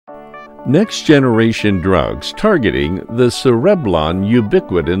Next-generation drugs targeting the Cereblon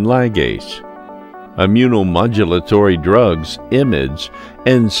Ubiquitin Ligase. Immunomodulatory drugs, IMiDs,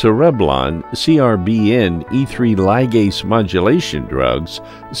 and Cereblon CRBN E3 ligase modulation drugs,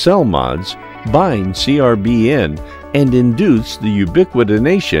 CELMoDs, bind CRBN and induce the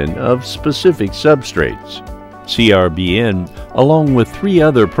ubiquitination of specific substrates. CRBN, along with three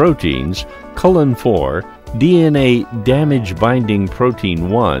other proteins, culin-4, DNA damage-binding protein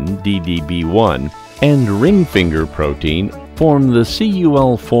 1, DDB1, and ring finger protein, form the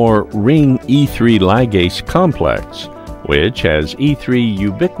CUL4 ring E3 ligase complex, which has E3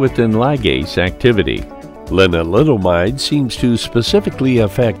 ubiquitin ligase activity. Lenalidomide seems to specifically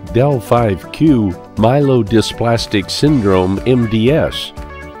affect del(5q) myelodysplastic syndrome (MDS)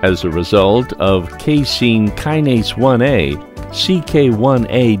 as a result of casein kinase 1A,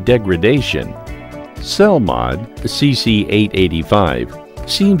 CK1A degradation. CELMoD, CC885,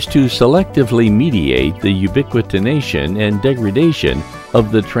 seems to selectively mediate the ubiquitination and degradation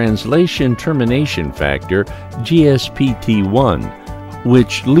of the translation termination factor GSPT1,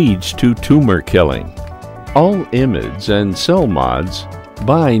 which leads to tumor killing. All IMiDs and CELMoDs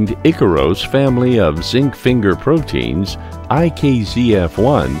bind Ikaros family of zinc finger proteins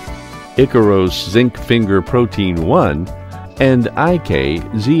IKZF1, Ikaros zinc finger protein 1, and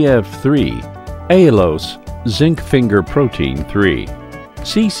IKZF3, Aiolos zinc finger protein 3.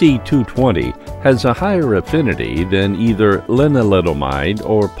 CC220 has a higher affinity than either lenalidomide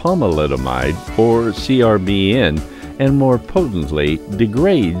or pomalidomide or CRBN and more potently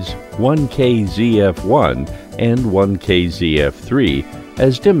degrades 1KZF1 and 1KZF3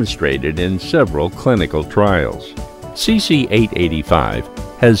 as demonstrated in several clinical trials. CC885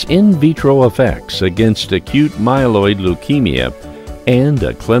 has in vitro effects against acute myeloid leukemia, and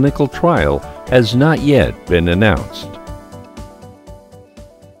a clinical trial has not yet been announced.